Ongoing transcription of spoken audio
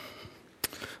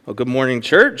Well, good morning,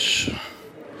 church.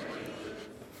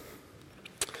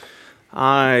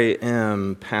 I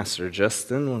am Pastor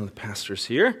Justin, one of the pastors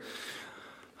here.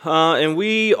 And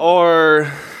we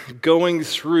are going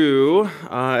through,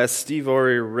 as Steve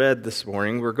already read this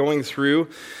morning, we're going through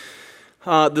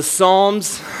the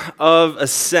Psalms of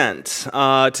Ascent.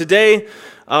 Today,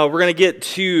 we're going to get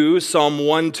to Psalm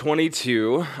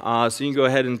 122, so you can go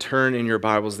ahead and turn in your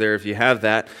Bibles there if you have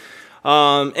that.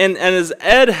 And as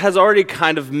Ed has already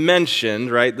kind of mentioned,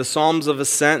 right, the Psalms of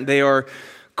Ascent, they are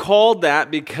called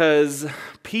that because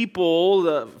people,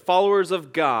 the followers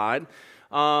of God,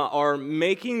 are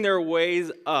making their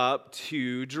ways up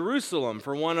to Jerusalem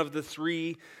for one of the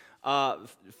three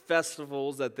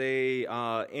festivals that they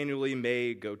annually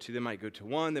may go to. They might go to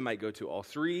one, they might go to all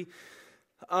three.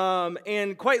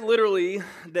 And quite literally,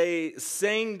 they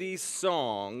sang these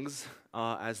songs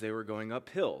as they were going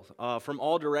uphill. From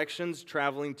all directions,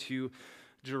 traveling to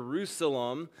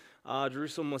Jerusalem.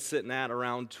 Jerusalem was sitting at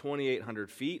around 2,800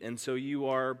 feet, and so you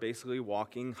are basically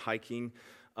walking, hiking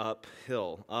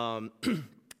uphill.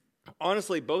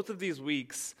 Honestly, both of these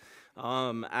weeks,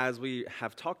 as we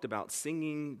have talked about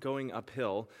singing, going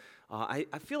uphill, I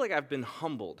feel like I've been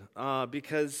humbled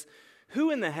because who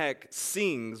in the heck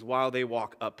sings while they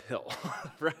walk uphill,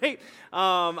 right?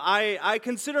 I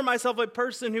consider myself a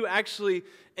person who actually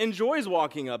enjoys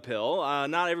walking uphill.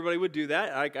 Not everybody would do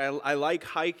that. I like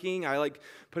hiking. I like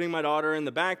putting my daughter in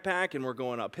the backpack and we're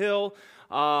going uphill,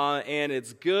 and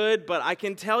it's good. But I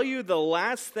can tell you the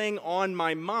last thing on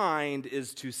my mind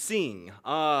is to sing,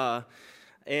 and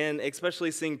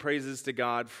especially sing praises to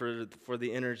God for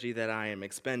the energy that I am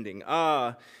expending.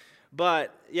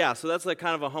 But yeah, so that's like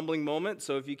kind of a humbling moment.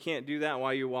 So if you can't do that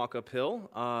while you walk uphill,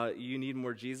 you need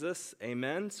more Jesus.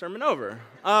 Amen. Sermon over.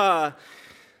 No,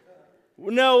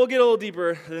 we'll get a little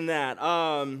deeper than that.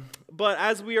 But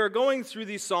as we are going through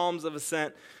these Psalms of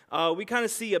Ascent, we kind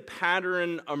of see a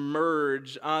pattern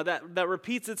emerge that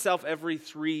repeats itself every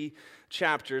three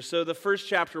chapters. So the first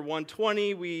chapter,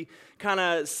 120, we kind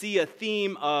of see a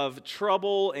theme of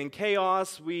trouble and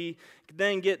chaos. We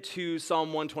then get to Psalm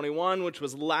 121, which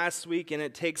was last week, and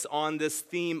it takes on this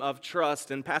theme of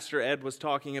trust. And Pastor Ed was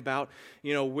talking about,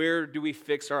 where do we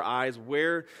fix our eyes?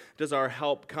 Where does our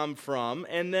help come from?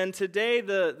 And then today,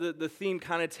 the theme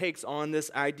kind of takes on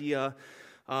this idea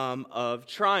of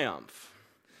triumph.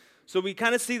 So we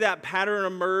kind of see that pattern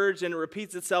emerge, and it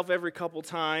repeats itself every couple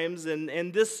times.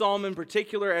 And this psalm in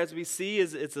particular, as we see,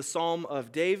 it's a psalm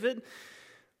of David.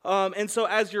 And so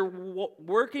as you're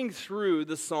working through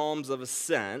the Psalms of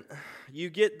Ascent, you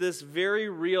get this very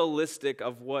realistic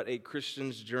of what a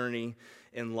Christian's journey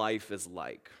in life is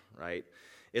like, right?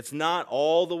 It's not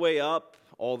all the way up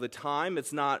all the time.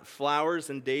 It's not flowers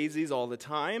and daisies all the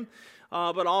time.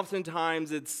 But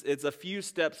oftentimes it's a few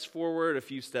steps forward, a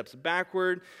few steps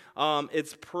backward.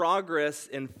 It's progress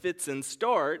in fits and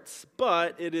starts,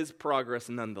 but it is progress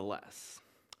nonetheless.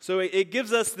 So it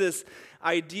gives us this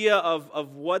idea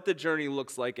of what the journey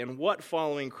looks like and what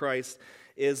following Christ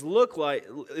is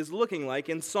looking like.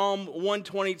 In Psalm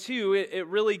 122, it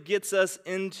really gets us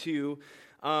into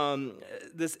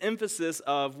this emphasis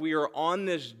of we are on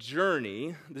this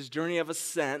journey of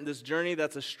ascent, this journey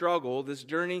that's a struggle, this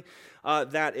journey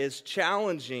that is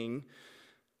challenging.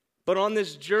 But on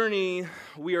this journey,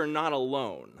 we are not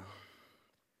alone.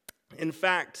 In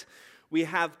fact, we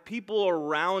have people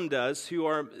around us who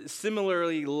are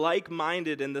similarly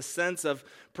like-minded in the sense of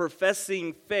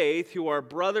professing faith, who are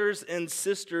brothers and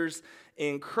sisters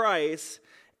in Christ,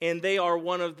 and they are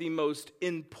one of the most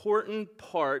important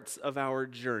parts of our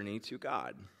journey to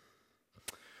God.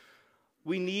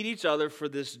 We need each other for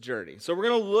this journey. So we're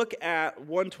going to look at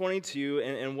 122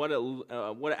 and what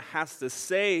it has to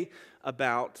say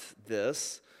about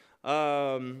this.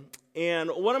 And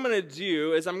what I'm going to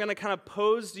do is I'm going to kind of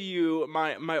pose to you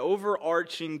my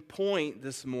overarching point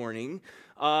this morning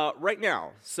right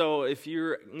now. So if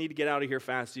you need to get out of here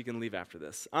fast, you can leave after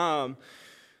this.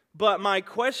 But my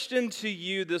question to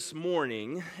you this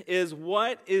morning is,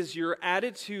 what is your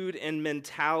attitude and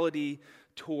mentality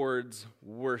towards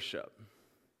worship?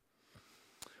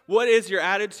 What is your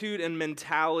attitude and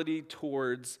mentality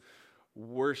towards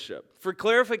worship? For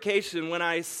clarification, when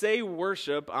I say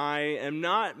worship, I am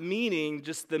not meaning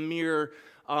just the mere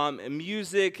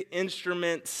music,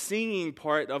 instrument, singing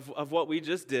part of what we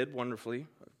just did wonderfully.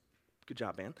 Good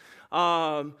job, man.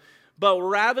 But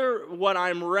rather what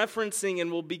I'm referencing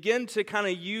and will begin to kind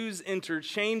of use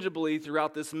interchangeably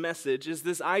throughout this message is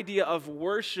this idea of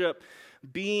worship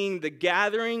being the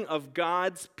gathering of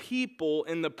God's people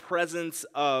in the presence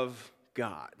of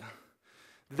God.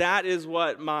 That is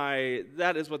what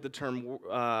the term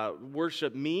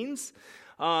worship means.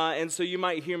 And so you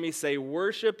might hear me say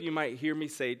worship, you might hear me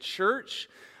say church.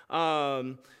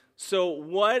 So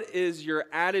what is your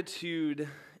attitude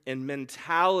and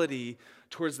mentality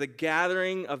towards the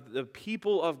gathering of the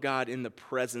people of God in the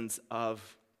presence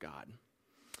of God?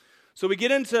 So we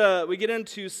get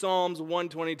into Psalms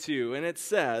 122, and it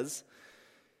says,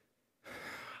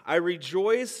 I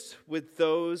rejoiced with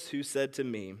those who said to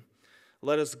me,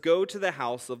 let us go to the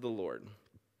house of the Lord.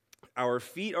 Our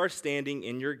feet are standing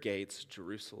in your gates,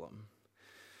 Jerusalem.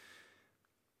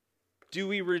 Do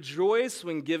we rejoice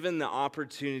when given the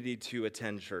opportunity to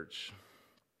attend church?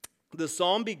 The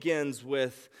psalm begins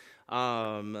with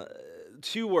 2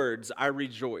 words, I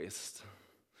rejoiced.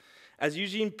 As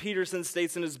Eugene Peterson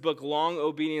states in his book, Long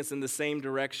Obedience in the Same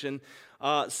Direction,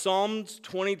 Psalms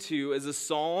 22 is a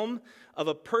psalm of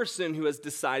a person who has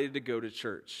decided to go to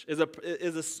church,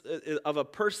 of a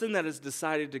person that has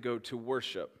decided to go to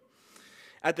worship.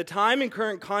 At the time and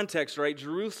current context, right,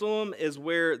 Jerusalem is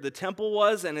where the temple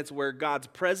was, and it's where God's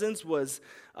presence was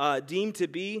deemed to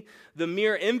be. The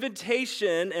mere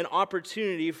invitation and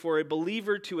opportunity for a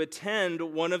believer to attend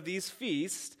one of these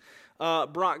feasts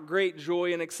brought great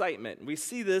joy and excitement. We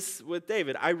see this with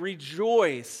David. I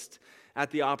rejoiced at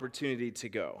the opportunity to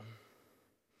go.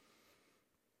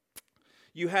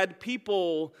 You had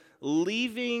people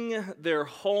leaving their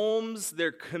homes,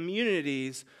 their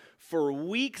communities, for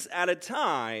weeks at a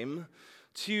time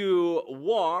to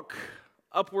walk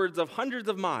upwards of hundreds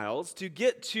of miles to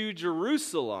get to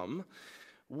Jerusalem,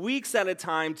 weeks at a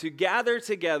time to gather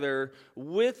together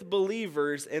with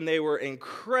believers, and they were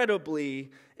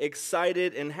incredibly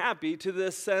excited and happy to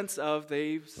the sense of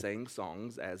they sang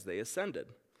songs as they ascended.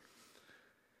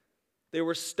 They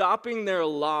were stopping their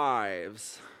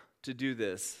lives to do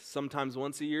this, sometimes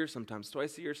once a year, sometimes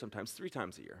twice a year, sometimes 3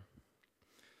 times a year.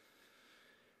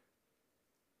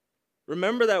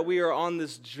 Remember that we are on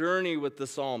this journey with the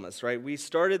psalmist, right? We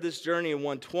started this journey in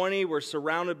 120. We're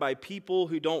surrounded by people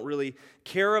who don't really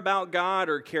care about God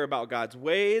or care about God's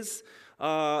ways.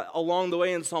 Along the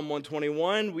way in Psalm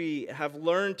 121, we have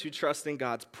learned to trust in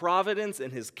God's providence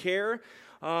and his care.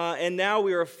 And now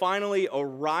we are finally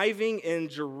arriving in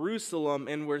Jerusalem,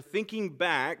 and we're thinking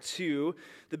back to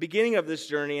the beginning of this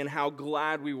journey and how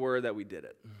glad we were that we did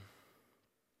it.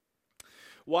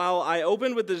 While I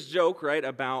opened with this joke, right,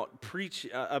 about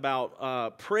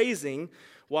praising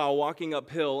while walking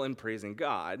uphill and praising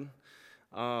God,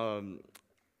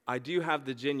 I do have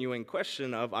the genuine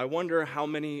question of, I wonder how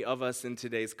many of us in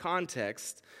today's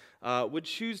context would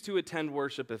choose to attend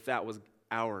worship if that was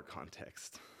our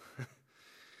context.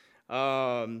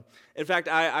 In fact,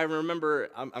 I remember,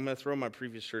 I'm going to throw my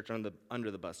previous church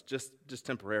under the bus, just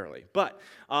temporarily. But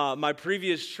my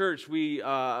previous church,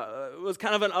 was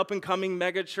kind of an up-and-coming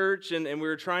mega church, and we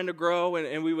were trying to grow,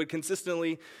 and we would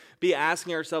consistently be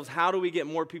asking ourselves, how do we get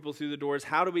more people through the doors?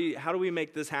 How do we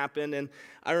make this happen? And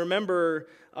I remember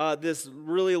this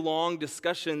really long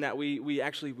discussion that we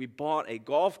bought a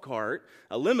golf cart,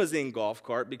 a limousine golf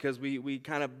cart, because we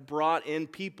kind of brought in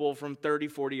people from 30,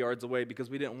 40 yards away because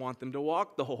we didn't want them to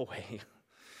walk the whole way.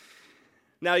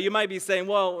 Now, you might be saying,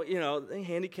 well, the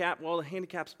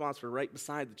handicap spots were right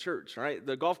beside the church, right?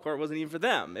 The golf cart wasn't even for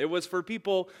them. It was for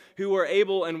people who were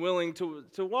able and willing to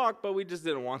walk, but we just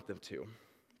didn't want them to.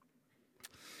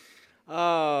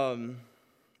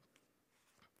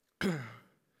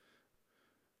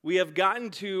 We have gotten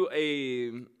to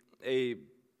a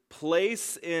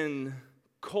place in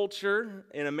culture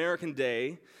in American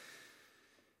day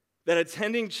that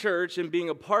attending church and being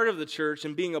a part of the church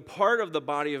and being a part of the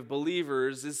body of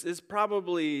believers is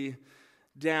probably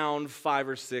down 5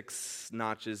 or 6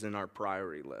 notches in our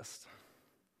priority list.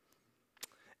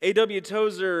 A.W.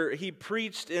 Tozer, he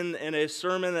preached in a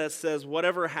sermon that says,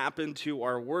 whatever happened to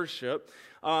our worship?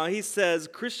 He says,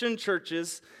 Christian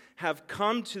churches have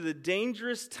come to the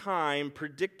dangerous time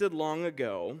predicted long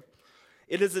ago.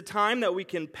 It is a time that we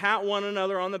can pat one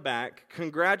another on the back,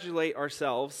 congratulate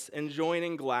ourselves, and join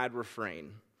in glad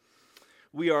refrain.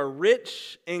 We are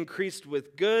rich, increased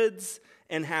with goods,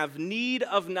 and have need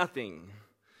of nothing.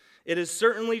 It is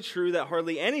certainly true that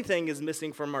hardly anything is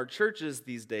missing from our churches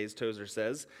these days, Tozer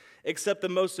says, except the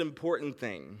most important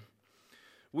thing.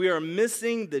 We are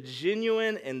missing the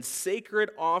genuine and sacred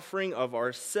offering of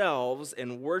ourselves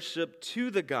in worship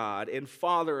to the God and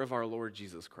Father of our Lord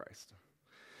Jesus Christ.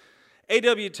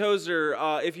 A.W. Tozer,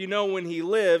 if you know when he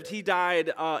lived, he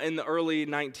died in the early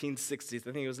 1960s.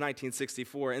 I think it was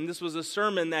 1964. And this was a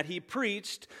sermon that he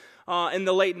preached in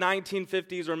the late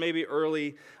 1950s or maybe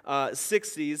early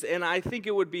 60s. And I think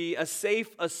it would be a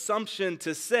safe assumption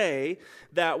to say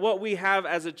that what we have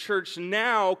as a church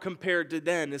now compared to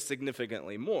then is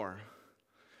significantly more.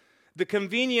 The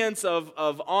convenience of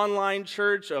online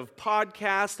church, of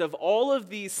podcast, of all of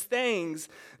these things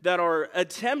that are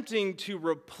attempting to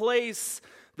replace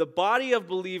the body of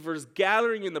believers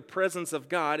gathering in the presence of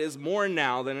God is more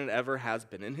now than it ever has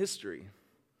been in history.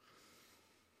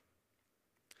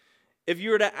 If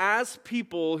you were to ask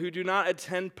people who do not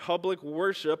attend public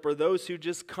worship or those who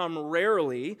just come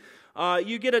rarely,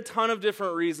 you get a ton of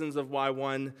different reasons of why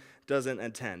one doesn't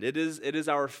attend. It is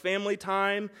our family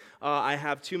time. I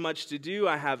have too much to do.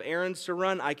 I have errands to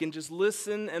run. I can just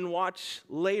listen and watch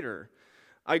later.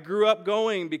 I grew up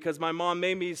going because my mom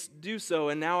made me do so,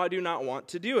 and now I do not want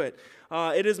to do it.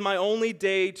 It is my only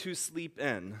day to sleep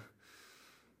in.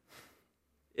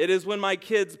 It is when my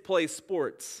kids play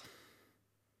sports.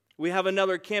 We have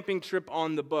another camping trip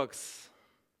on the books.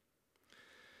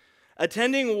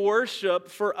 Attending worship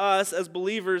for us as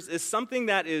believers is something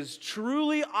that is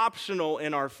truly optional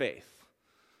in our faith.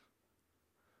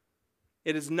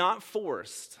 It is not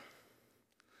forced.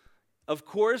 Of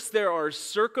course, there are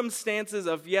circumstances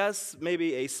of, yes,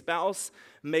 maybe a spouse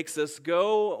makes us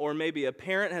go, or maybe a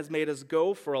parent has made us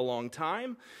go for a long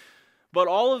time, but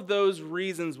all of those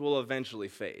reasons will eventually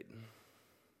fade.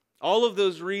 All of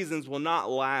those reasons will not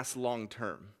last long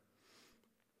term.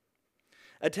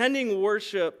 Attending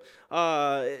worship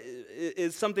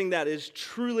is something that is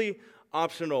truly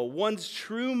optional. One's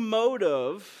true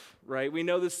motive, right? We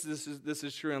know this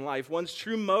is true in life. One's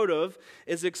true motive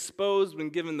is exposed when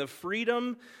given the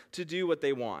freedom to do what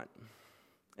they want.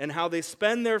 And how they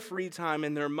spend their free time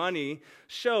and their money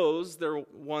shows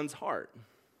one's heart.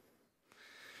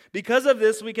 Because of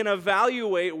this, we can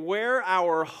evaluate where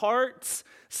our hearts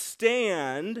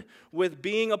stand with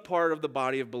being a part of the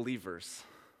body of believers.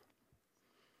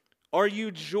 Are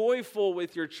you joyful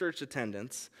with your church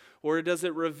attendance, or does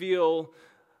it reveal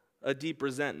a deep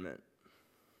resentment?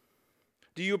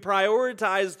 Do you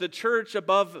prioritize the church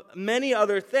above many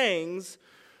other things,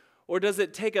 or does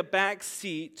it take a back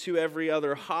seat to every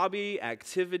other hobby,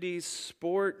 activity,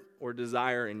 sport, or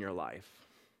desire in your life?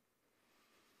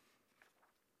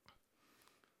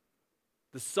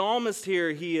 The psalmist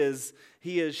here, he is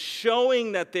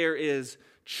showing that there is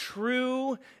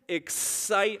true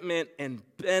excitement and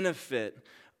benefit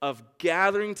of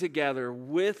gathering together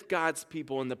with God's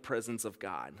people in the presence of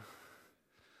God.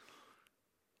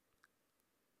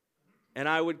 And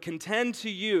I would contend to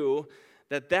you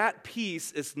that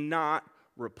peace is not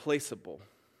replaceable.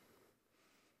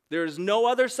 There is no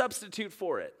other substitute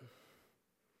for it.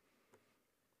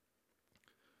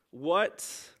 What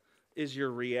is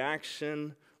your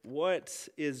reaction? What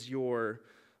is your,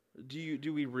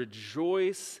 do we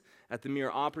rejoice at the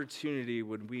mere opportunity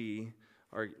when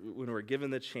we're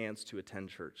given the chance to attend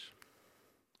church,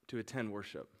 to attend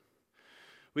worship?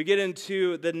 We get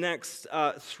into the next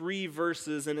 3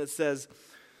 verses, and it says,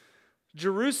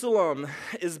 Jerusalem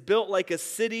is built like a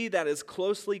city that is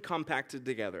closely compacted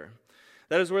together.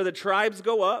 That is where the tribes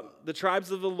go up, the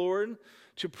tribes of the Lord,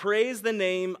 to praise the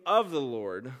name of the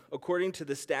Lord, according to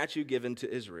the statute given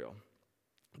to Israel.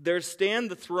 There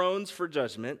stand the thrones for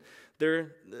judgment.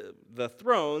 They're the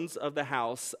thrones of the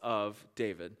house of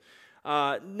David.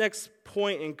 Next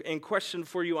point and question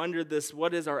for you under this,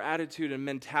 what is our attitude and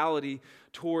mentality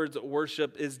towards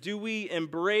worship, is do we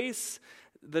embrace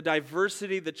the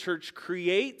diversity the church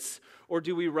creates, or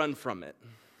do we run from it?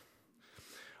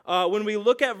 When we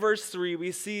look at verse 3,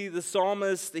 we see the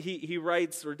psalmist, he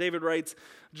writes, or David writes,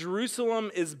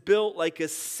 Jerusalem is built like a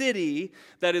city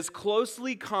that is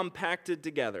closely compacted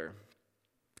together.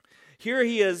 Here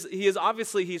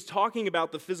he's talking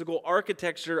about the physical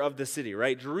architecture of the city,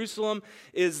 right? Jerusalem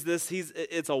is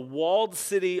it's a walled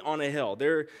city on a hill.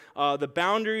 The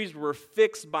boundaries were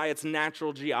fixed by its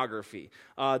natural geography.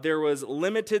 There was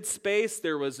limited space.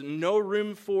 There was no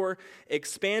room for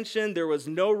expansion. There was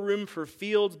no room for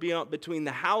fields between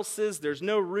the houses. There's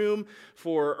no room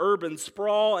for urban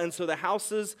sprawl. And so the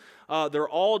houses, they're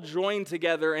all joined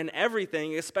together, and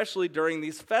everything, especially during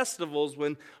these festivals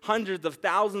when hundreds of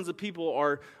thousands of people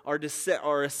are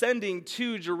ascending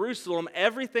to Jerusalem,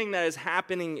 everything that is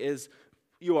happening is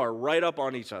you are right up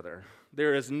on each other.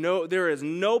 There is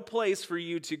no place for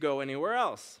you to go anywhere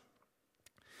else.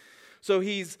 So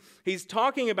he's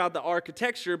talking about the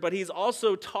architecture, but he's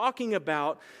also talking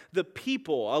about the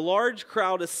people. A large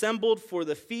crowd assembled for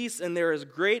the feast, and there is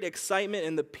great excitement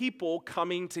in the people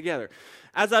coming together.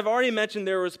 As I've already mentioned,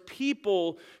 there was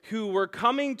people who were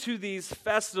coming to these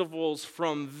festivals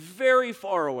from very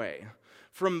far away,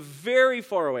 from very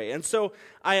far away. And so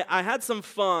I had some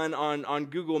fun on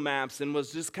Google Maps and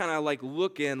was just kind of like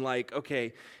looking like,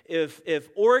 okay, if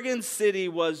Oregon City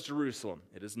was Jerusalem,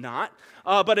 it is not,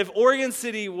 but if Oregon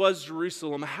City was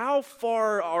Jerusalem, how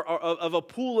far of a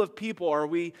pool of people are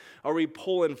we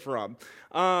pulling from?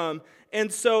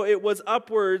 And so it was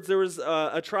upwards. There was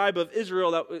a tribe of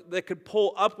Israel that could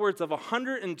pull upwards of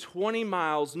 120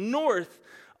 miles north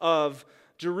of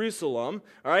Jerusalem.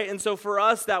 All right, and so for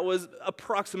us, that was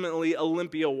approximately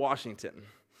Olympia, Washington.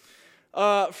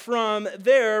 From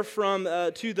there,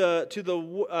 to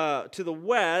the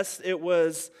west, it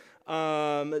was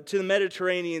to the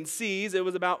Mediterranean seas. It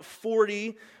was about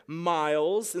 40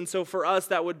 miles, and so for us,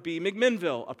 that would be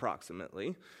McMinnville,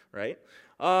 approximately, right?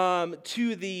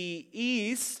 To the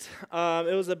east,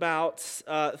 it was about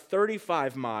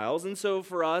 35 miles, and so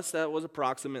for us, that was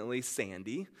approximately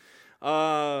Sandy.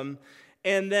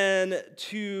 And then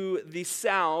to the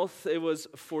south, it was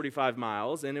 45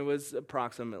 miles, and it was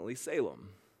approximately Salem.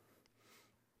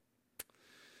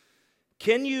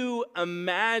 Can you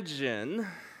imagine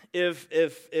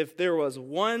if there was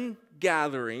one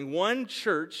gathering, one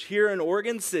church here in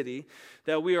Oregon City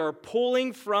that we are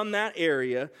pulling from that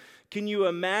area? Can you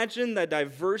imagine the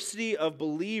diversity of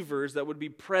believers that would be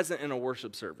present in a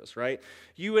worship service, right?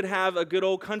 You would have a good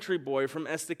old country boy from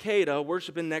Estacada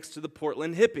worshiping next to the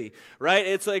Portland hippie, right?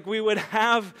 It's like we would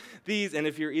have these, and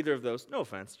if you're either of those, no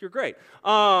offense, you're great.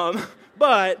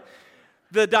 But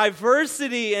the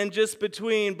diversity in just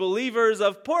between believers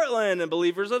of Portland and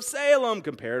believers of Salem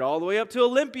compared all the way up to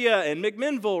Olympia and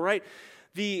McMinnville, right?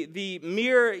 The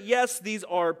mere, yes, these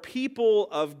are people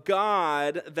of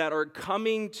God that are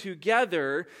coming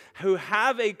together who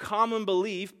have a common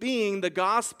belief, being the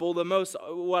gospel,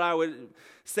 what I would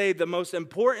say the most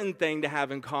important thing to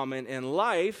have in common in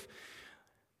life.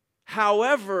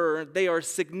 However, they are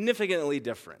significantly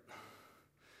different.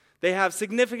 They have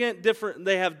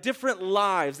different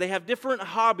lives, they have different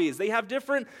hobbies, they have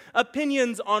different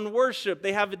opinions on worship,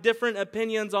 they have different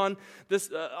opinions on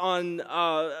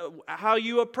how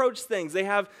you approach things. They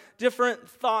have different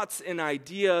thoughts and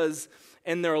ideas,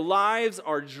 and their lives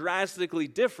are drastically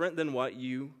different than what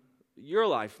your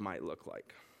life might look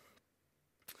like.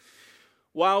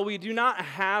 While we do not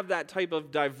have that type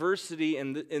of diversity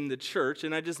in the church,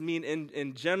 and I just mean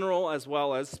in general as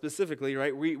well as specifically,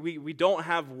 right? We don't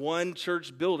have one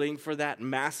church building for that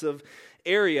massive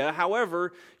area.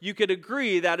 However, you could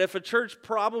agree that if a church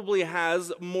probably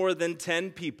has more than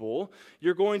 10 people,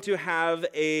 you're going to have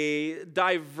a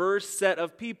diverse set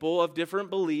of people of different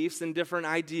beliefs and different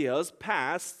ideas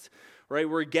past. Right,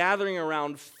 we're gathering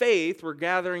around faith, we're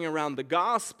gathering around the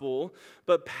gospel,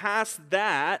 but past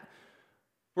that,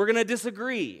 we're going to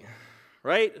disagree,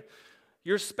 right?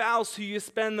 Your spouse, who you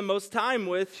spend the most time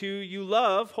with, who you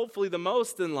love, hopefully the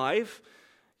most in life,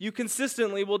 you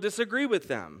consistently will disagree with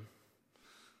them.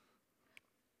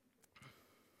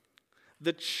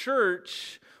 The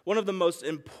church, one of the most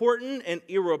important and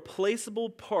irreplaceable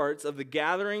parts of the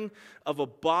gathering of a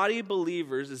body of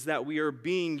believers is that we are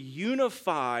being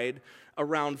unified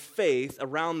around faith,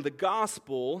 around the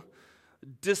gospel,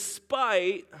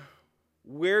 despite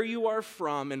where you are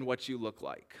from and what you look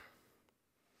like.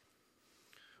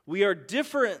 We are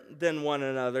different than one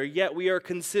another, yet we are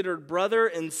considered brother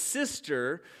and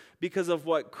sister because of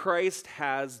what Christ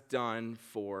has done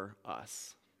for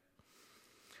us.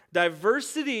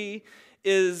 Diversity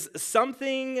is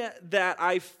something that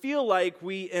I feel like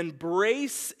we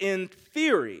embrace in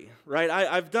theory, right?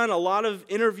 I've done a lot of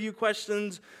interview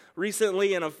questions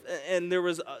recently, and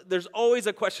there's always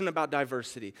a question about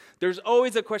diversity. There's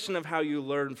always a question of how you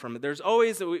learn from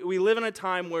it. We live in a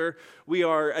time where we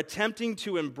are attempting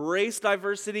to embrace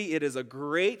diversity. It is a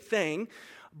great thing,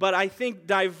 but I think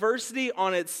diversity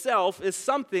on itself is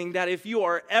something that if you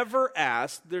are ever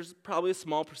asked, there's probably a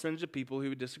small percentage of people who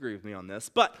would disagree with me on this,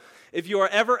 but if you are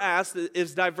ever asked,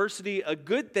 is diversity a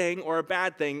good thing or a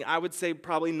bad thing, I would say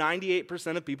probably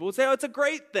 98% of people would say, oh, it's a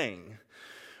great thing.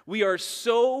 We are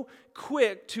so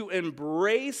quick to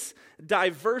embrace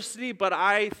diversity, but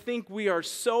I think we are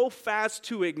so fast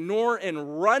to ignore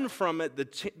and run from it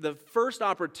the first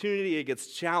opportunity it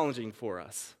gets challenging for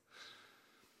us.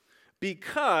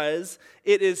 Because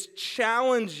it is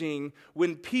challenging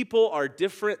when people are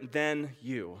different than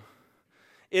you.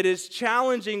 It is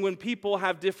challenging when people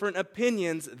have different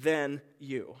opinions than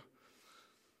you.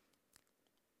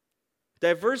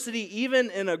 Diversity,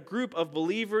 even in a group of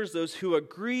believers, those who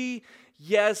agree,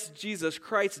 yes, Jesus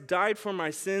Christ died for my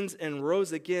sins and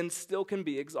rose again, still can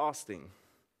be exhausting.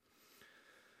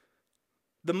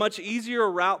 The much easier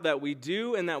route that we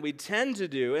do and that we tend to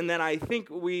do, and that I think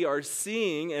we are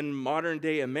seeing in modern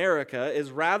day America, is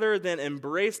rather than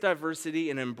embrace diversity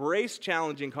and embrace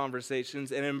challenging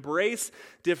conversations and embrace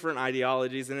different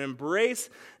ideologies and embrace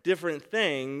different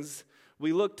things,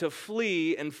 we look to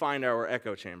flee and find our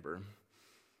echo chamber.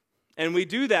 And we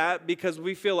do that because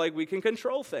we feel like we can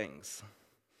control things.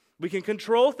 We can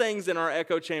control things in our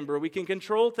echo chamber. We can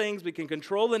control things. We can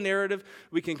control the narrative.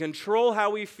 We can control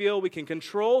how we feel. We can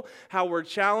control how we're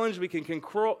challenged. We can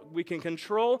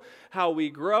control how we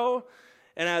grow.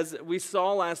 And as we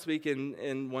saw last week in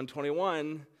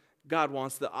 121, God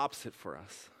wants the opposite for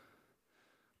us.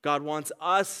 God wants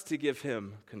us to give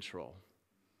him control.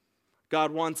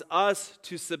 God wants us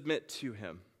to submit to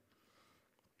him.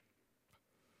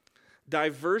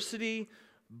 Diversity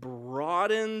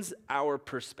broadens our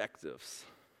perspectives,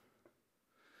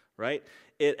 right?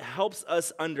 It helps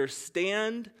us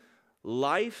understand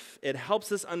life. It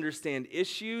helps us understand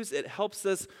issues. It helps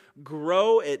us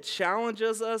grow. It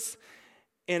challenges us.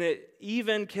 And it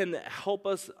even can help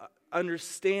us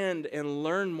understand and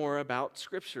learn more about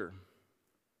Scripture.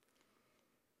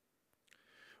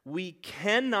 We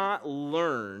cannot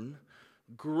learn,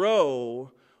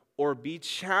 grow, or be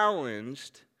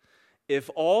challenged if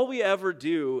all we ever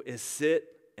do is sit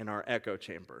in our echo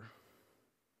chamber.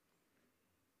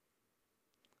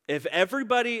 If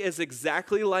everybody is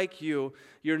exactly like you,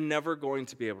 you're never going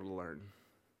to be able to learn.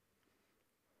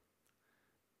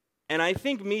 And I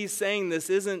think me saying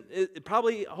this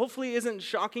hopefully isn't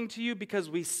shocking to you, because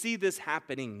we see this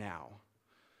happening now.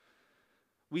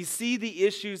 We see the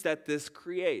issues that this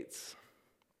creates.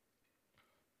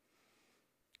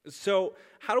 So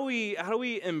how do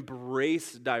we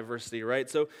embrace diversity, right?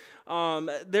 So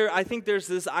I think there's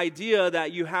this idea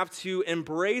that you have to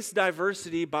embrace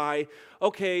diversity by,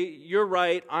 okay, you're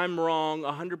right, I'm wrong,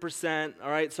 100%,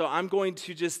 all right? So I'm going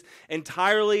to just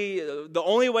entirely, the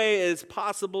only way is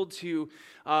possible to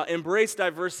embrace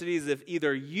diversity is if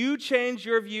either you change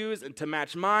your views to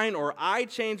match mine, or I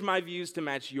change my views to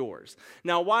match yours.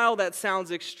 Now, while that sounds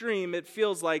extreme, it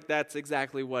feels like that's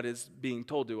exactly what is being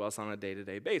told to us on a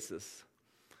day-to-day basis.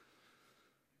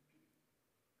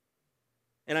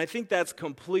 And I think that's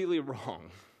completely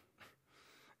wrong.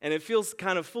 And it feels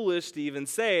kind of foolish to even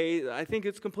say, I think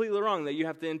it's completely wrong that you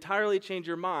have to entirely change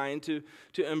your mind to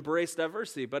embrace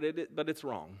diversity, but it's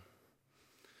wrong.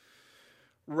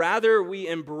 Rather, we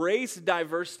embrace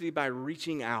diversity by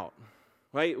reaching out,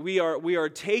 right? We are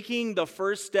taking the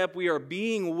first step. We are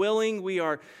being willing. We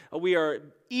are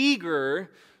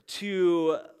eager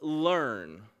to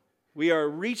learn. We are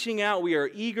reaching out, we are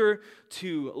eager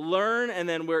to learn, and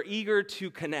then we're eager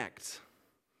to connect.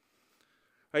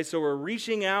 Right, so we're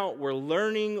reaching out, we're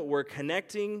learning, we're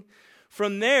connecting.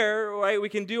 From there, right, we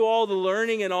can do all the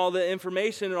learning and all the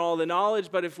information and all the knowledge,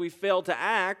 but if we fail to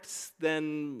act,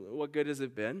 then what good has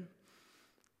it been?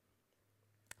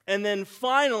 And then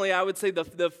finally, I would say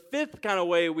the fifth kind of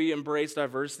way we embrace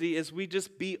diversity is we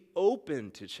just be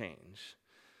open to change.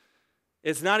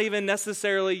 It's not even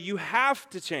necessarily you have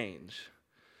to change.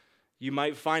 You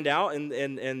might find out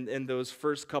in those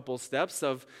first couple steps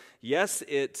of, yes,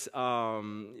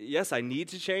 I need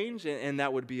to change, and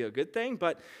that would be a good thing,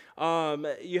 but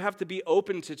you have to be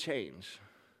open to change.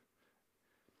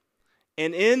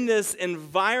 And in this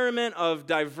environment of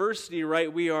diversity,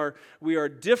 right, we are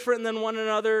different than one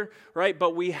another, right,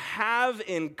 but we have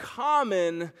in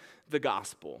common the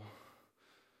gospel.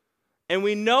 And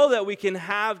we know that we can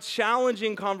have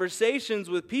challenging conversations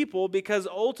with people because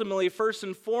ultimately, first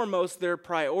and foremost, their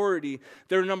priority,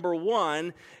 their number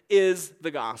one, is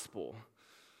the gospel.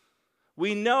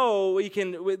 We know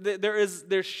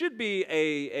there should be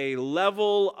a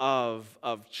level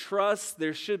of trust.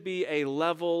 There should be a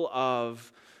level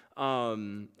of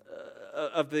the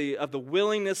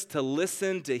willingness to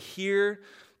listen, to hear,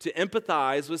 to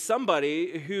empathize with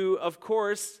somebody who, of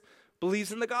course,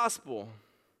 believes in the gospel.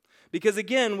 Because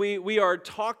again, we are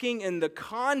talking in the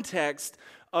context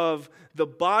of the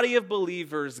body of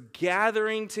believers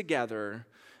gathering together,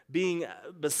 being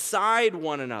beside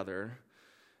one another,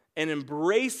 and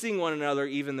embracing one another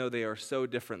even though they are so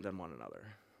different than one another.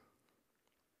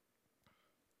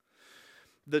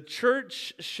 The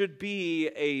church should be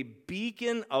a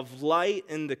beacon of light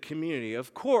in the community,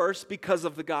 of course, because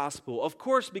of the gospel. Of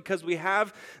course, because we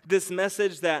have this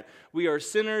message that we are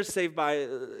sinners saved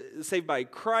by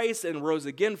Christ and rose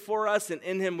again for us, and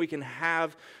in him we can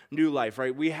have new life,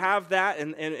 right? We have that,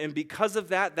 and because of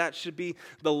that, that should be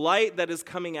the light that is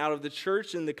coming out of the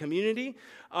church and the community.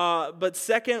 But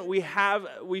second, we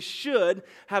should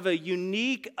have a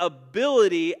unique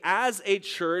ability as a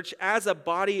church, as a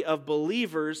body of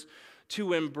believers,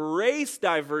 to embrace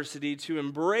diversity, to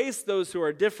embrace those who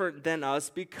are different than us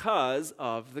because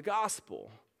of the gospel.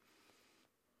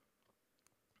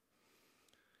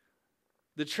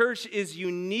 The church is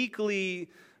uniquely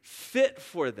fit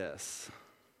for this.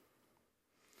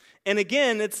 And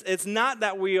again, it's not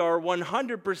that we are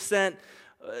 100%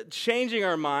 changing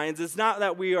our minds. It's not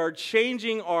that we are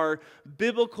changing our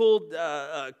biblical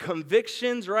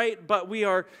convictions, right? But we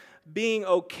are being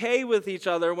okay with each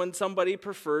other when somebody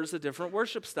prefers a different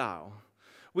worship style.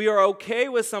 We are okay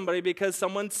with somebody because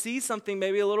someone sees something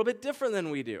maybe a little bit different than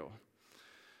we do.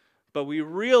 But we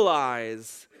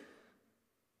realize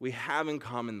we have in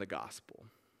common the gospel.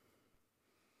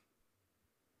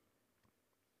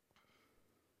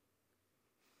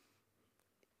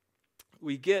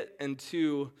 We get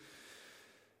into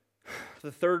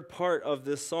the third part of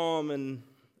this psalm and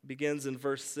begins in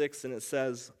verse 6, and it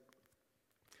says,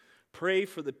 "Pray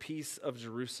for the peace of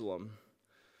Jerusalem.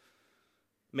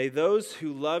 May those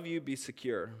who love you be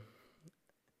secure.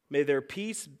 May their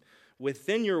peace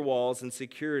within your walls and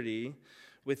security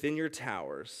within your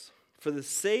towers. For the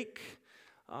sake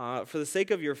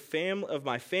of your of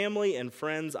my family and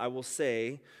friends, I will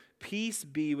say, peace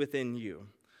be within you.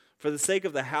 For the sake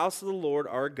of the house of the Lord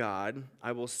our God,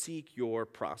 I will seek your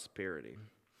prosperity."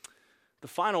 The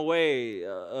final way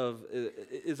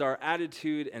is our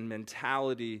attitude and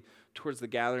mentality towards the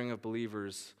gathering of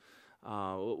believers.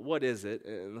 What is it?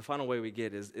 And the final way we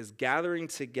get is gathering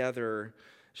together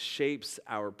shapes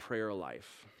our prayer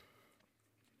life.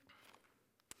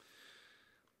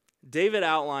 David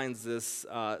outlines this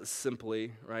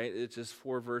simply, right? It's just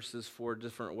 4 verses, 4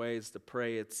 different ways to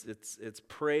pray. It's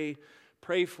pray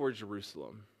for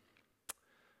Jerusalem.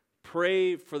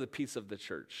 Pray for the peace of the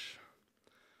church.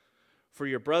 For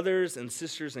your brothers and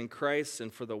sisters in Christ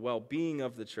and for the well-being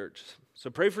of the church. So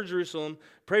pray for Jerusalem,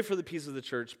 pray for the peace of the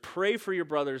church, pray for your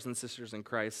brothers and sisters in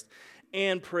Christ,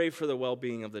 and pray for the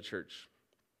well-being of the church.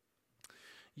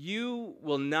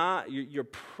 Your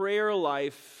prayer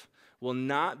life will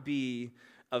not be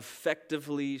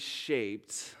effectively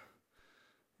shaped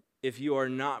if you are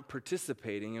not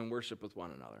participating in worship with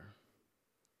one another.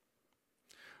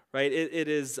 Right? It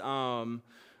is,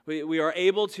 we are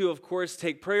able to, of course,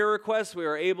 take prayer requests. We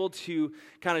are able to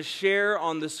kind of share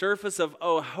on the surface of,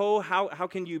 how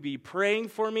can you be praying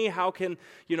for me? How can,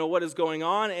 what is going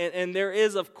on? And there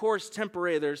is, of course,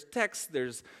 temporary, there's text,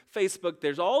 there's Facebook,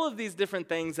 there's all of these different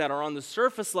things that are on the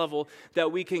surface level that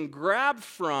we can grab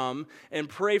from and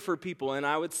pray for people. And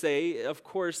I would say, of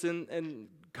course, in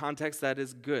context, that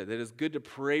is good. It is good to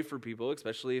pray for people,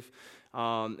 especially if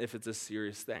it's a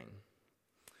serious thing.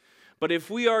 But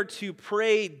if we are to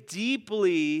pray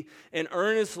deeply and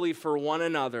earnestly for one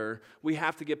another, we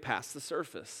have to get past the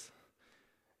surface.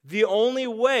 The only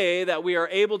way that we are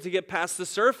able to get past the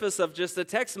surface of just a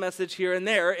text message here and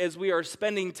there is we are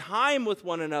spending time with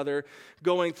one another,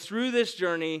 going through this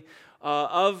journey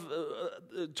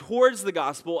towards the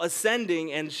gospel,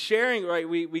 ascending and sharing, right?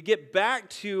 We get back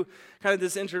to kind of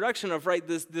this introduction of, right,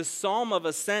 this psalm of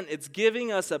ascent. It's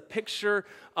giving us a picture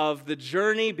of the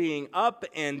journey being up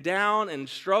and down and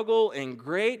struggle and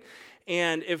great.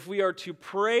 And if we are to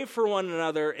pray for one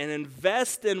another and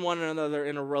invest in one another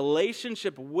in a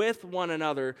relationship with one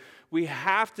another, we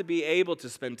have to be able to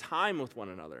spend time with one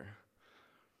another.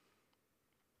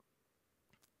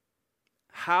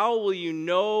 How will you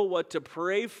know what to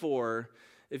pray for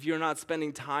if you're not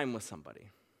spending time with somebody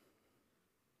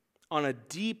on a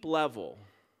deep level?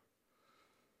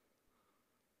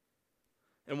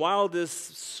 And while this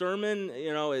sermon,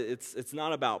 it's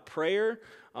not about prayer,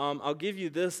 I'll give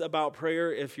you this about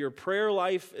prayer. If your prayer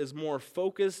life is more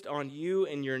focused on you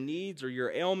and your needs or your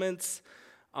ailments,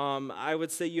 I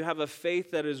would say you have a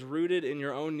faith that is rooted in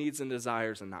your own needs and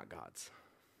desires and not God's.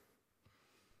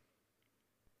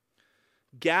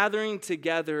 Gathering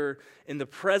together in the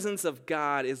presence of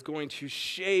God is going to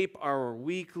shape our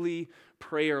weekly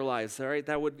prayer lives, all right?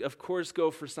 That would, of course,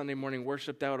 go for Sunday morning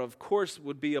worship. That would, of course,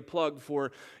 be a plug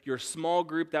for your small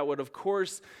group. That would, of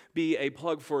course, be a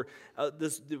plug for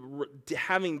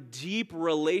having deep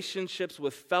relationships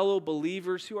with fellow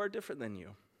believers who are different than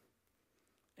you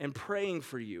and praying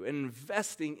for you and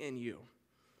investing in you.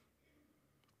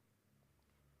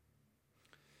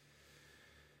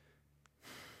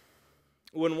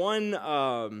 When one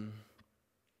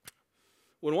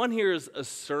hears a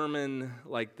sermon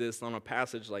like this, on a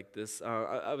passage like this,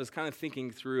 I was kind of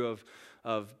thinking through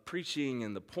of preaching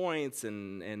and the points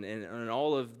and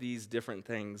all of these different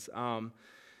things.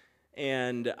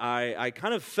 And I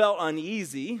kind of felt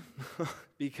uneasy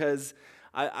because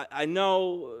I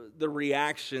know the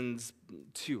reactions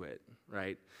to it,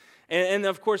 right? And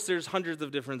of course, there's hundreds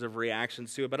of different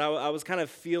reactions to it, but I was kind of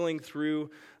feeling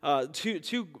through,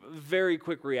 two very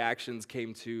quick reactions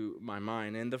came to my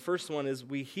mind. And the first one is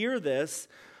we hear this,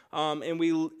 and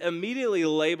we immediately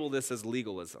label this as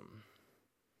legalism.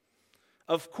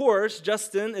 Of course,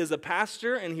 Justin is a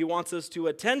pastor, and he wants us to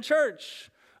attend church.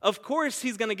 Of course,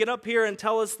 he's going to get up here and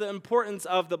tell us the importance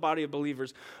of the body of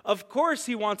believers. Of course,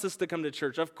 he wants us to come to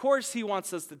church. Of course, he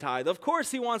wants us to tithe. Of course,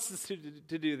 he wants us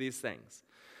to do these things.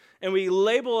 And we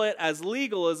label it as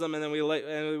legalism, and then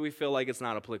we feel like it's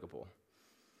not applicable.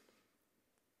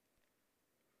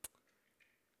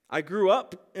 I grew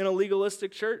up in a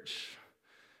legalistic church,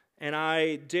 and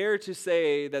I dare to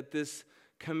say that this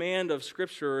command of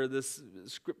Scripture, or this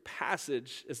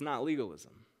passage, is not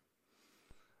legalism.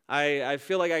 I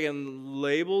feel like I can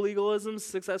label legalism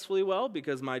successfully well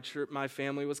because my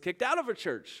family was kicked out of a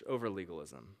church over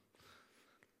legalism.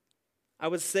 I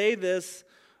would say this: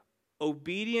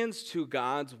 obedience to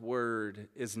God's word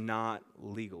is not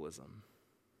legalism.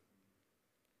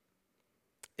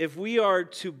 If we are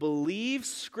to believe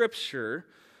Scripture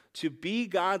to be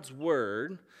God's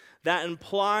word, that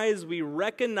implies we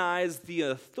recognize the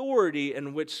authority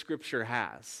in which Scripture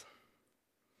has.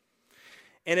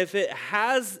 And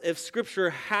if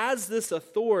Scripture has this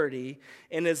authority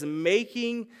and is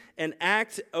making an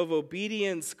act of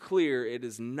obedience clear, it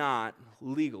is not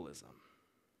legalism.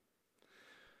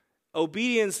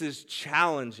 Obedience is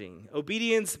challenging.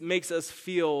 Obedience makes us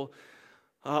feel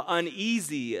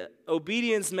uneasy.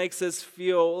 Obedience makes us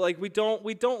feel like we don't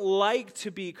like to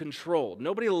be controlled.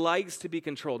 Nobody likes to be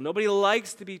controlled. Nobody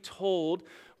likes to be told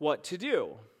what to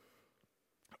do.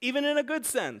 Even in a good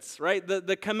sense, right?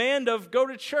 The command of go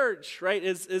to church, right,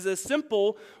 is a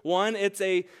simple one. It's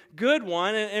a good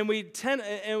one, and we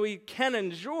can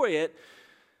enjoy it.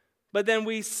 But then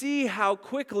we see how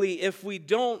quickly, if we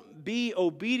don't be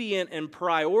obedient and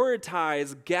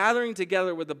prioritize gathering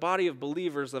together with the body of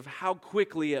believers, of how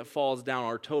quickly it falls down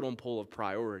our totem pole of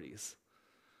priorities.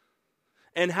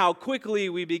 And how quickly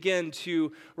we begin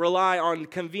to rely on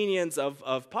convenience of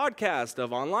podcast,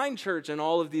 of online church, and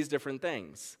all of these different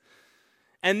things.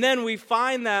 And then we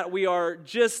find that we are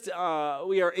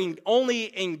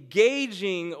only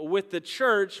engaging with the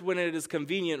church when it is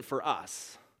convenient for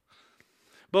us.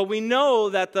 But we know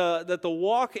that the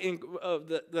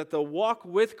walk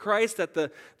with Christ, that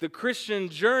the Christian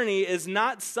journey is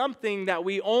not something that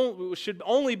we should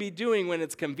only be doing when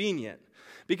it's convenient.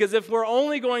 Because if we're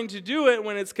only going to do it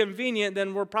when it's convenient,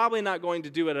 then we're probably not going to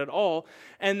do it at all.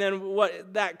 And then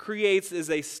what that creates is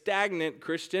a stagnant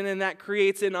Christian, and that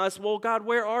creates in us, well, God,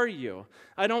 where are you?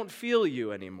 I don't feel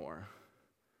you anymore.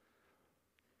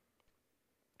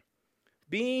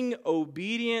 Being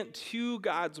obedient to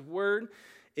God's word,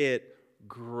 it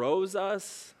grows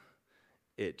us,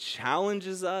 it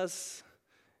challenges us,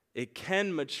 it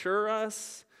can mature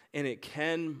us, and it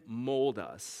can mold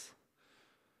us.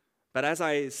 But as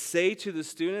I say to the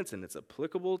students, and it's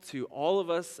applicable to all of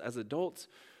us as adults,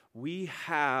 we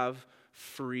have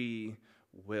free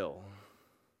will.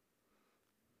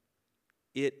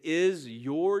 It is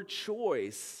your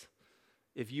choice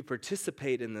if you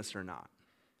participate in this or not.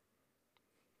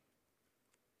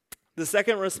 The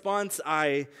second response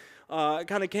I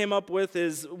kind of came up with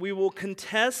is we will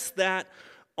contest that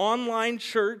online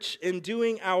church and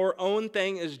doing our own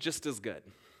thing is just as good.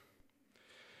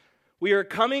 We are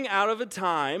coming out of a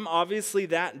time, obviously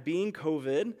that being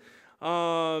COVID,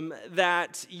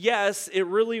 that yes, it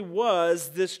really was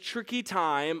this tricky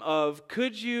time of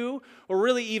could you, or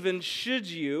really even should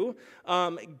you,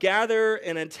 gather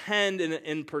and attend an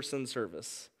in-person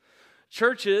service.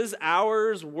 Churches,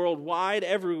 ours, worldwide,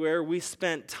 everywhere, we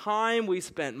spent time, we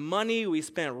spent money, we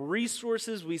spent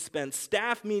resources, we spent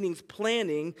staff meetings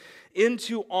planning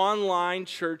into online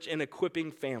church and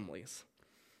equipping families.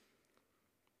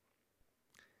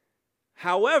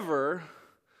 However,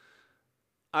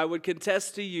 I would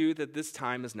contest to you that this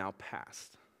time is now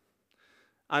past.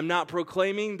 I'm not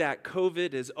proclaiming that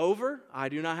COVID is over. I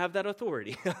do not have that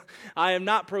authority. I am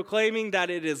not proclaiming that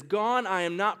it is gone. I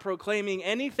am not proclaiming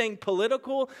anything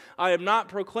political. I am not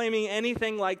proclaiming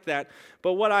anything like that.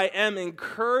 But what I am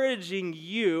encouraging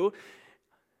you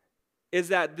is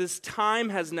that this time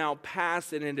has now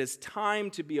passed, and it is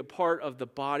time to be a part of the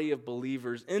body of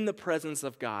believers in the presence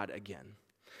of God again.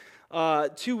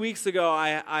 2 weeks ago,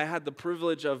 I had the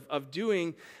privilege of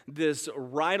doing this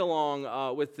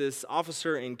ride-along with this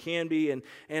officer in Canby, and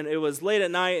it was late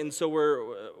at night, and so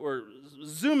we're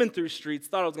zooming through streets.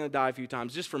 Thought I was going to die a few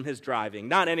times just from his driving.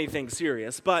 Not anything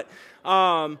serious, but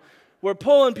we're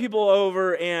pulling people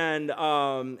over, and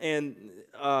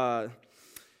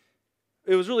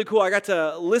it was really cool. I got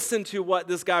to listen to what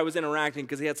this guy was interacting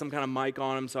because he had some kind of mic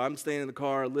on him. So I'm staying in the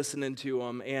car listening to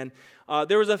him. And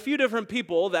there was a few different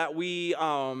people that we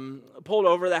pulled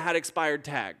over that had expired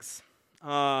tags.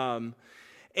 And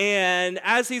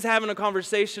as he's having a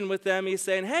conversation with them, he's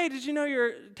saying, hey, did you know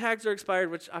your tags are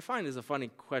expired? Which I find is a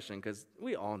funny question because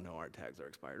we all know our tags are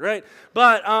expired, right?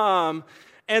 But,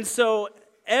 and so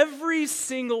every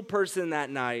single person that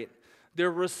night,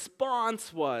 their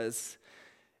response was,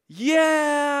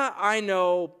 yeah, I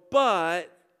know, but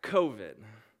COVID.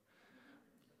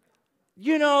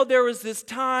 You know, there was this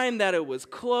time that it was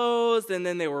closed, and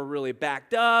then they were really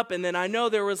backed up, and then I know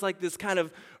there was like this kind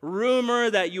of rumor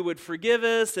that you would forgive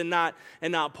us and not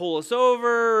pull us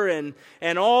over, and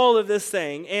all of this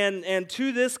thing. And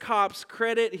to this cop's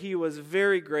credit, he was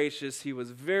very gracious. He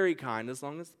was very kind, as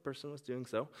long as the person was doing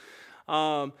so.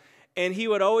 And he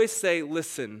would always say,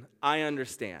 listen, I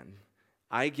understand.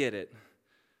 I get it.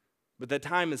 But the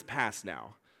time has passed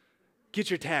now.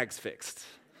 Get your tags fixed.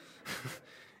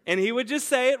 And he would just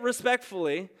say it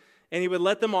respectfully, and he would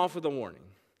let them off with a warning.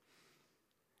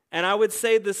 And I would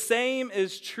say the same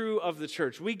is true of the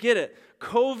church. We get it.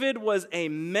 COVID was a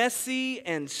messy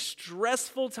and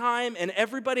stressful time, and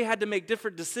everybody had to make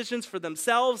different decisions for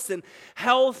themselves and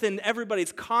health, and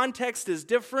everybody's context is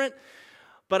different.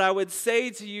 But I would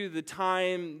say to you, that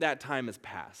time has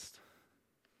passed.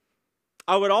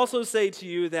 I would also say to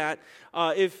you that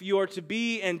if you are to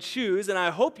be and choose, and I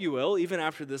hope you will, even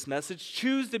after this message,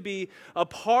 choose to be a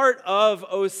part of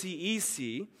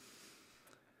OCEC,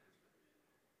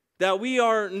 that we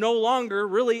are no longer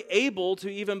really able to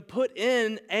even put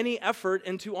in any effort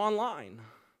into online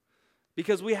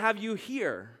because we have you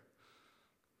here.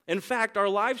 In fact, our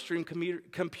live stream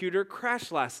computer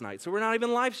crashed last night, so we're not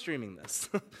even live streaming this.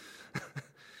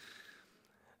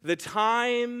 The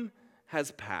time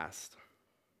has passed.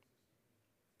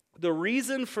 The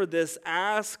reason for this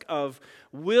ask of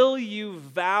will you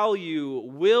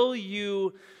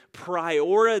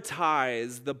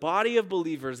prioritize the body of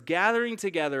believers gathering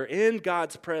together in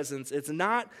God's presence, it's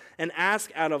not an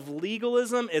ask out of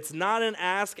legalism, it's not an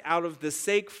ask out of the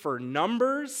sake for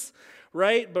numbers,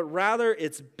 right? But rather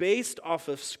it's based off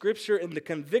of Scripture and the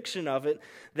conviction of it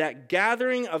that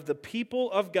gathering of the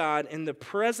people of God in the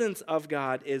presence of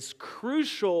God is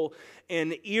crucial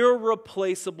and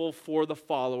irreplaceable for the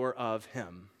follower of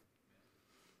Him.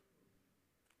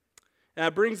 And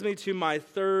that brings me to my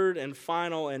third and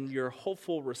final, and your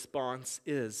hopeful response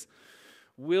is,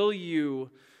 will you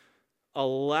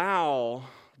allow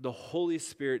the Holy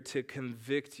Spirit to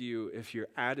convict you if your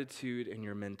attitude and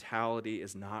your mentality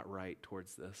is not right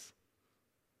towards this?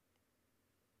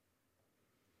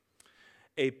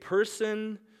 A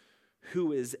person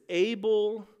who is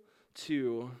able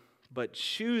to, but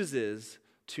chooses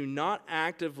to not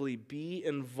actively be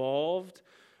involved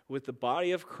with the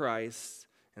body of Christ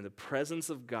and the presence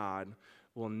of God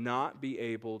will not be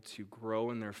able to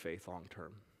grow in their faith long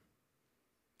term.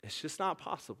 It's just not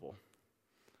possible.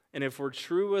 And if we're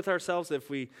true with ourselves, if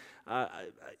we,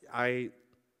 I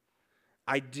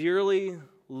dearly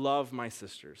love my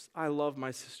sisters. I love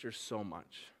my sisters so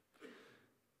much.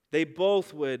 They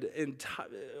both would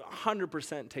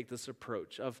 100% take this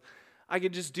approach of, I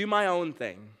could just do my own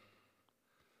thing.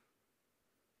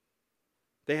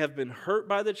 They have been hurt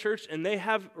by the church, and they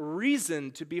have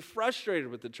reason to be frustrated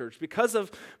with the church because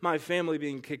of my family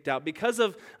being kicked out, because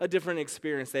of a different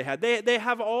experience they had. They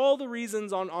have all the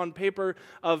reasons on paper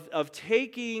of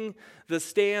taking the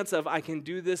stance of, I can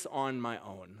do this on my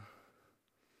own.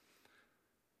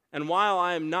 And while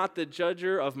I am not the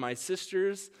judger of my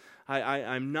sisters,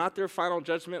 I'm not their final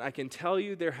judgment, I can tell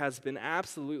you there has been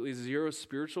absolutely zero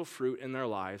spiritual fruit in their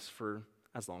lives for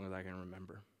as long as I can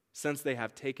remember, since they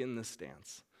have taken this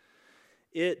stance.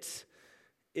 It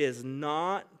is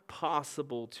not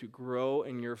possible to grow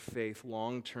in your faith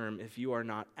long term if you are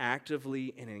not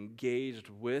actively and engaged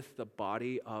with the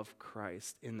body of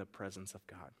Christ in the presence of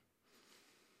God.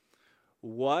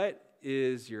 What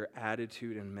is your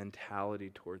attitude and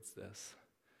mentality towards this?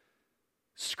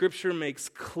 Scripture makes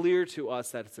clear to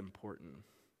us that it's important.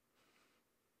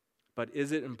 But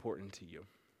is it important to you?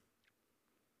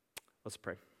 Let's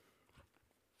pray.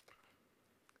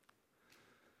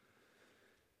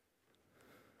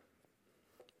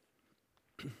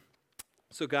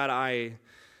 So God, I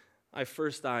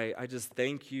just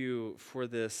thank you for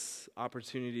this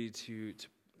opportunity to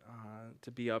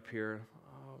be up here.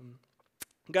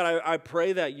 God, I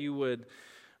pray that you would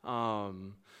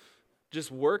just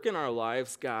work in our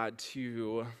lives, God,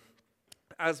 to,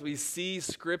 as we see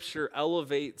Scripture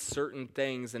elevate certain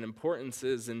things and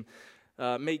importances, and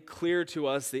make clear to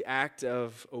us the act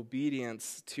of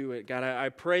obedience to it. God, I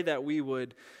pray that we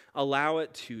would allow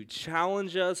it to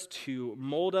challenge us, to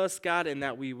mold us, God, and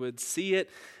that we would see it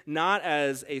not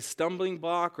as a stumbling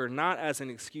block or not as an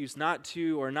excuse not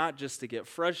to, or not just to get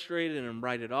frustrated and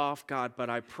write it off, God, but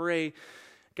I pray,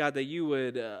 God, that you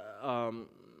would,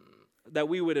 that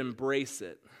we would embrace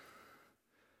it,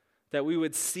 that we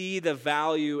would see the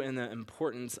value and the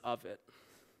importance of it.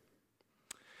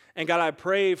 And God, I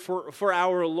pray for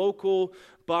our local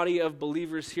body of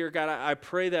believers here, God, I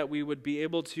pray that we would be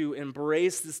able to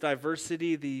embrace this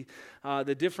diversity,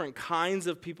 the different kinds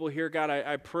of people here, God.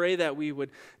 I pray that we would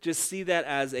just see that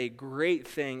as a great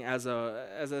thing, as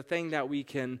a thing that we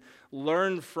can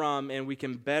learn from and we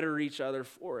can better each other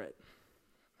for it.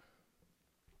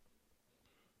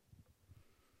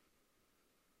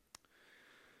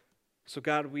 So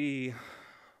God,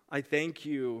 I thank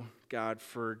you, God,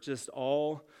 for just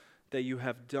all that you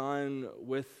have done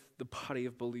with the body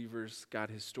of believers, God,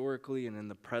 historically and in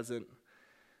the present.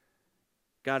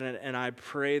 God, and I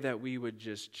pray that we would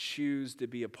just choose to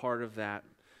be a part of that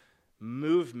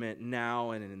movement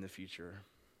now and in the future.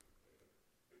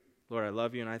 Lord, I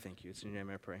love you and I thank you. It's in your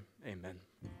name I pray. Amen.